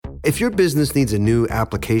If your business needs a new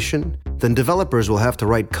application, then developers will have to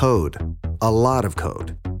write code, a lot of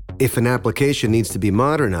code. If an application needs to be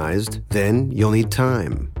modernized, then you'll need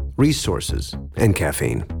time, resources, and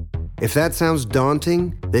caffeine. If that sounds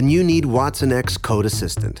daunting, then you need watsonx Code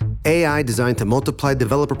Assistant, AI designed to multiply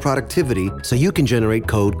developer productivity so you can generate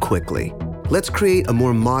code quickly. Let's create a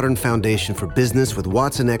more modern foundation for business with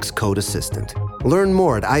watsonx Code Assistant. Learn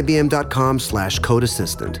more at ibm.com/code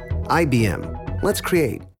assistant. IBM. Let's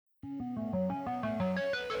create.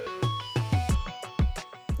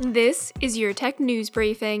 This is your tech news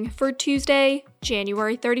briefing for Tuesday,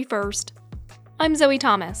 January 31st. I'm Zoe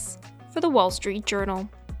Thomas for The Wall Street Journal.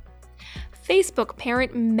 Facebook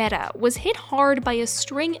parent Meta was hit hard by a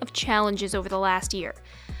string of challenges over the last year,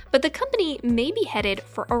 but the company may be headed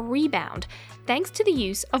for a rebound thanks to the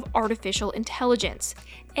use of artificial intelligence,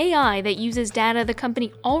 AI that uses data the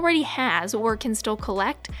company already has or can still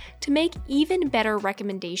collect to make even better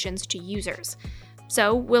recommendations to users.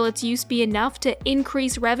 So, will its use be enough to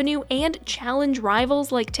increase revenue and challenge rivals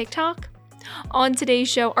like TikTok? On today's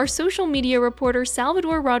show, our social media reporter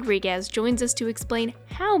Salvador Rodriguez joins us to explain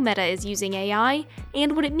how Meta is using AI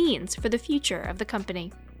and what it means for the future of the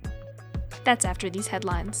company. That's after these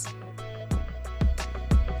headlines.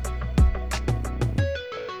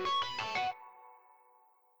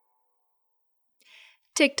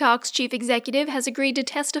 TikTok's chief executive has agreed to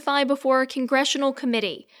testify before a congressional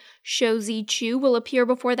committee. Shou-Zi Chew will appear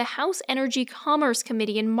before the House Energy Commerce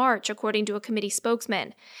Committee in March, according to a committee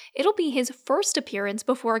spokesman. It'll be his first appearance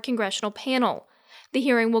before a congressional panel. The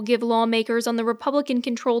hearing will give lawmakers on the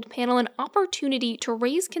Republican-controlled panel an opportunity to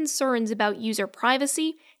raise concerns about user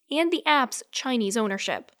privacy and the app's Chinese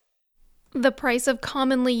ownership. The price of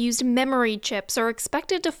commonly used memory chips are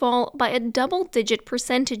expected to fall by a double-digit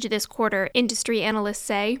percentage this quarter, industry analysts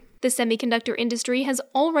say. The semiconductor industry has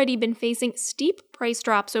already been facing steep price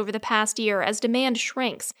drops over the past year as demand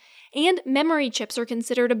shrinks, and memory chips are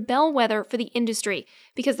considered a bellwether for the industry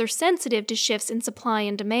because they're sensitive to shifts in supply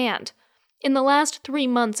and demand. In the last 3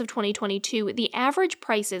 months of 2022, the average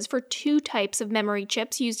prices for two types of memory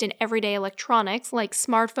chips used in everyday electronics, like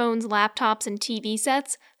smartphones, laptops, and TV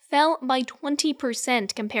sets, fell by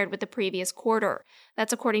 20% compared with the previous quarter.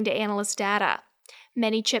 That's according to analyst data.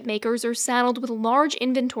 Many chip makers are saddled with large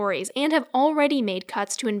inventories and have already made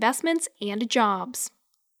cuts to investments and jobs.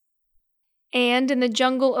 And in the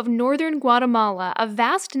jungle of northern Guatemala, a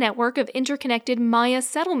vast network of interconnected Maya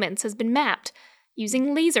settlements has been mapped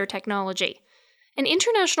using laser technology. An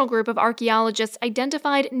international group of archaeologists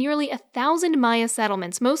identified nearly 1,000 Maya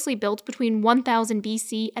settlements, mostly built between 1000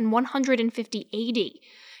 BC and 150 AD.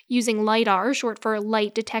 Using LiDAR, short for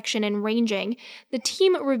light detection and ranging, the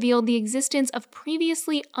team revealed the existence of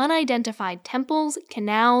previously unidentified temples,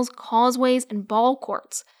 canals, causeways, and ball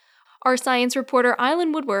courts. Our science reporter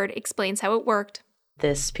Eileen Woodward explains how it worked.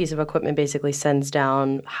 This piece of equipment basically sends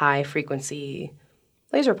down high-frequency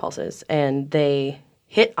laser pulses, and they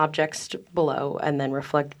hit objects below and then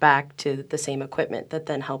reflect back to the same equipment that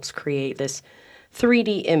then helps create this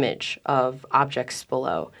 3D image of objects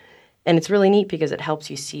below. And it's really neat because it helps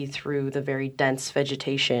you see through the very dense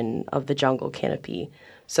vegetation of the jungle canopy.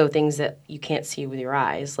 So things that you can't see with your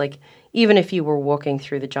eyes, like even if you were walking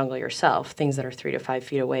through the jungle yourself, things that are 3 to 5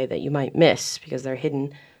 feet away that you might miss because they're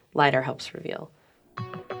hidden, LiDAR helps reveal.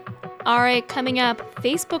 All right, coming up,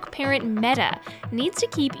 Facebook parent Meta needs to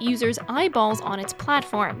keep users' eyeballs on its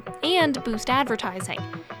platform and boost advertising.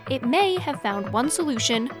 It may have found one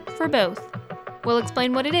solution for both. We'll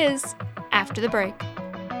explain what it is after the break.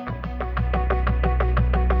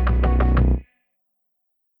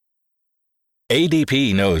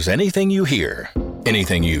 ADP knows anything you hear,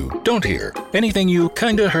 anything you don't hear, anything you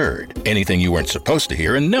kinda heard, anything you weren't supposed to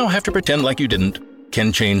hear and now have to pretend like you didn't,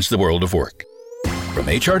 can change the world of work. From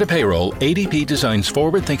HR to payroll, ADP designs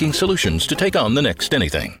forward-thinking solutions to take on the next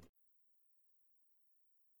anything.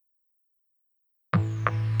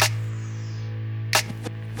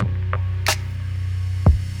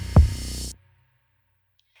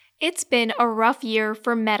 It's been a rough year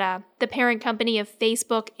for Meta, the parent company of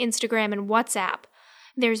Facebook, Instagram, and WhatsApp.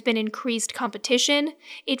 There's been increased competition,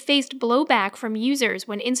 it faced blowback from users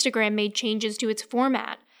when Instagram made changes to its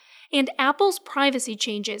format, and Apple's privacy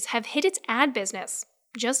changes have hit its ad business,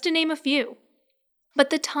 just to name a few. But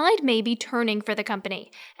the tide may be turning for the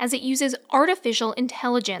company, as it uses artificial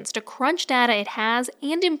intelligence to crunch data it has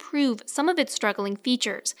and improve some of its struggling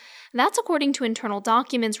features. That's according to internal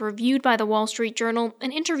documents reviewed by the Wall Street Journal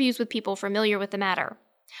and interviews with people familiar with the matter.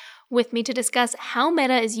 With me to discuss how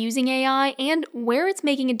Meta is using AI and where it's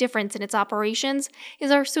making a difference in its operations is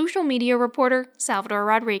our social media reporter, Salvador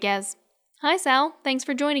Rodriguez. Hi, Sal. Thanks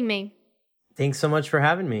for joining me. Thanks so much for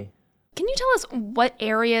having me. Can you tell us what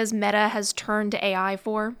areas Meta has turned to AI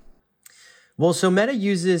for? Well, so Meta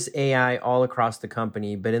uses AI all across the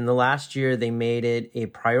company, but in the last year, they made it a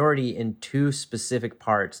priority in two specific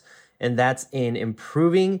parts, and that's in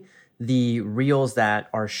improving the reels that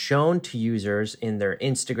are shown to users in their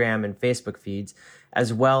Instagram and Facebook feeds,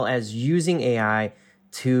 as well as using AI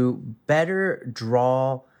to better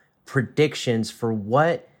draw predictions for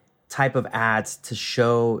what type of ads to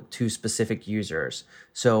show to specific users.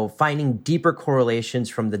 So finding deeper correlations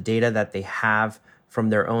from the data that they have from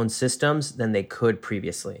their own systems than they could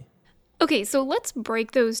previously. Okay, so let's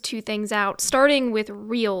break those two things out, starting with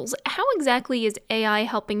Reels. How exactly is AI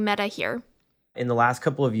helping Meta here? In the last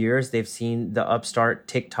couple of years, they've seen the upstart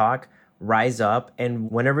TikTok rise up. And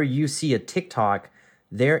whenever you see a TikTok,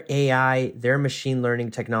 their AI, their machine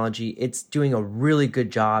learning technology, it's doing a really good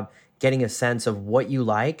job getting a sense of what you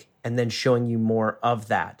like and then showing you more of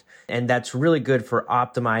that. And that's really good for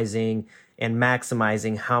optimizing and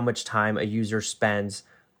maximizing how much time a user spends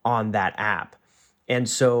on that app. And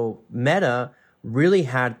so Meta really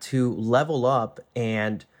had to level up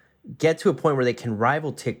and get to a point where they can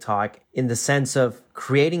rival TikTok in the sense of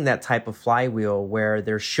creating that type of flywheel where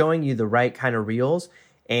they're showing you the right kind of reels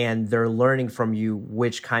and they're learning from you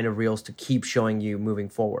which kind of reels to keep showing you moving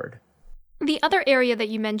forward. The other area that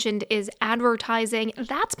you mentioned is advertising.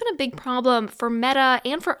 That's been a big problem for Meta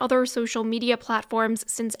and for other social media platforms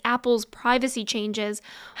since Apple's privacy changes.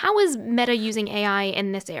 How is Meta using AI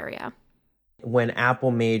in this area? When Apple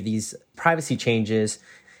made these privacy changes,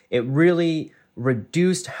 it really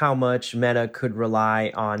reduced how much Meta could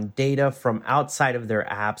rely on data from outside of their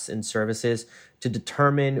apps and services to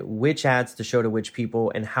determine which ads to show to which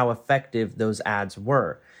people and how effective those ads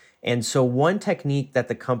were. And so one technique that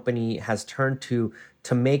the company has turned to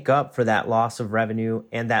make up for that loss of revenue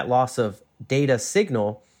and that loss of data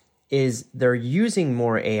signal is they're using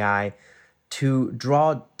more AI to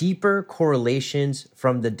draw deeper correlations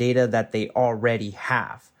from the data that they already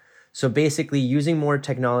have. So basically using more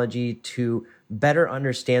technology to better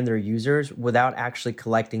understand their users without actually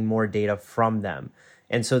collecting more data from them.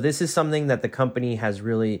 And so this is something that the company has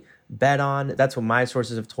really bet on. That's what my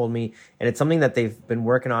sources have told me. And it's something that they've been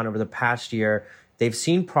working on over the past year. They've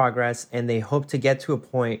seen progress and they hope to get to a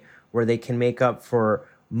point where they can make up for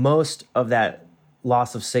most of that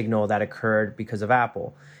loss of signal that occurred because of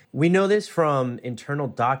Apple. We know this from internal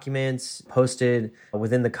documents posted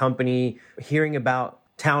within the company, hearing about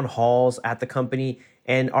town halls at the company,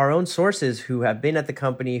 and our own sources who have been at the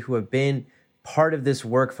company, who have been part of this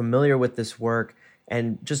work, familiar with this work,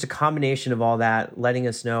 and just a combination of all that, letting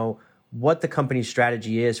us know what the company's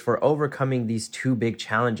strategy is for overcoming these two big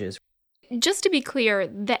challenges. Just to be clear,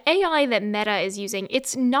 the AI that Meta is using,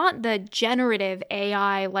 it's not the generative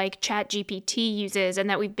AI like ChatGPT uses and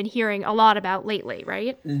that we've been hearing a lot about lately,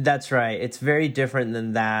 right? That's right. It's very different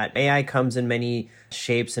than that. AI comes in many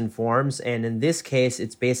shapes and forms. And in this case,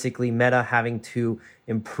 it's basically Meta having to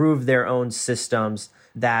improve their own systems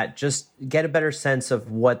that just get a better sense of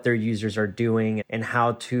what their users are doing and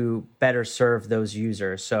how to better serve those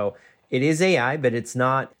users. So it is AI, but it's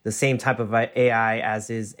not the same type of AI as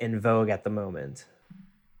is in vogue at the moment.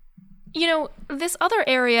 You know, this other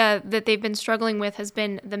area that they've been struggling with has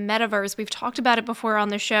been the metaverse. We've talked about it before on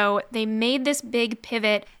the show. They made this big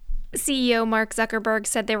pivot. CEO Mark Zuckerberg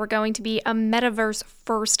said they were going to be a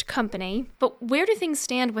metaverse-first company. But where do things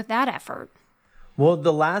stand with that effort? Well,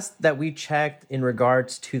 the last that we checked in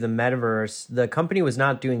regards to the metaverse, the company was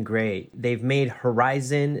not doing great. They've made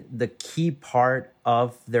Horizon the key part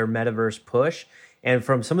of their metaverse push. And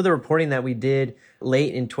from some of the reporting that we did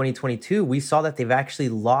late in 2022, we saw that they've actually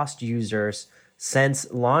lost users since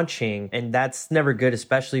launching. And that's never good,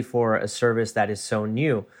 especially for a service that is so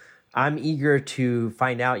new. I'm eager to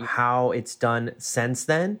find out how it's done since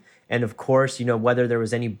then. And of course, whether there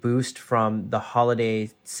was any boost from the holiday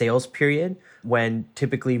sales period when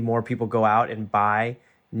typically more people go out and buy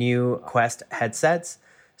new Quest headsets.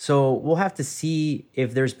 So we'll have to see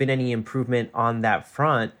if there's been any improvement on that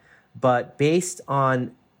front. But based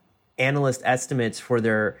on analyst estimates for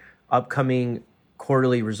their upcoming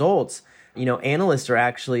quarterly results, analysts are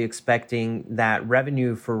actually expecting that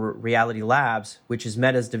revenue for Reality Labs, which is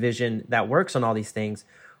Meta's division that works on all these things,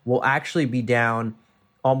 will actually be down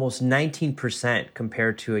almost 19%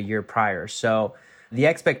 compared to a year prior. So the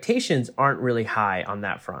expectations aren't really high on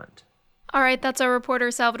that front. All right, that's our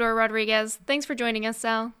reporter, Salvador Rodriguez. Thanks for joining us,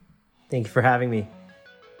 Sal. Thank you for having me.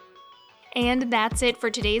 And that's it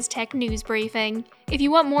for today's Tech News Briefing. If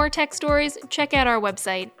you want more tech stories, check out our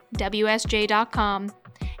website, WSJ.com.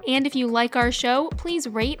 And if you like our show, please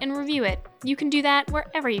rate and review it. You can do that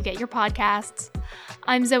wherever you get your podcasts.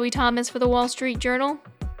 I'm Zoe Thomas for The Wall Street Journal.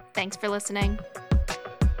 Thanks for listening.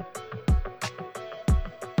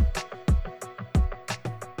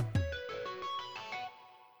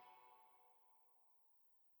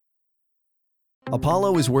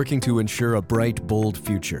 Apollo is working to ensure a bright, bold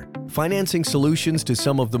future, financing solutions to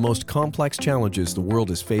some of the most complex challenges the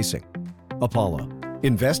world is facing. Apollo,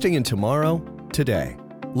 investing in tomorrow, today.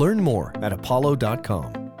 Learn more at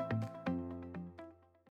apollo.com.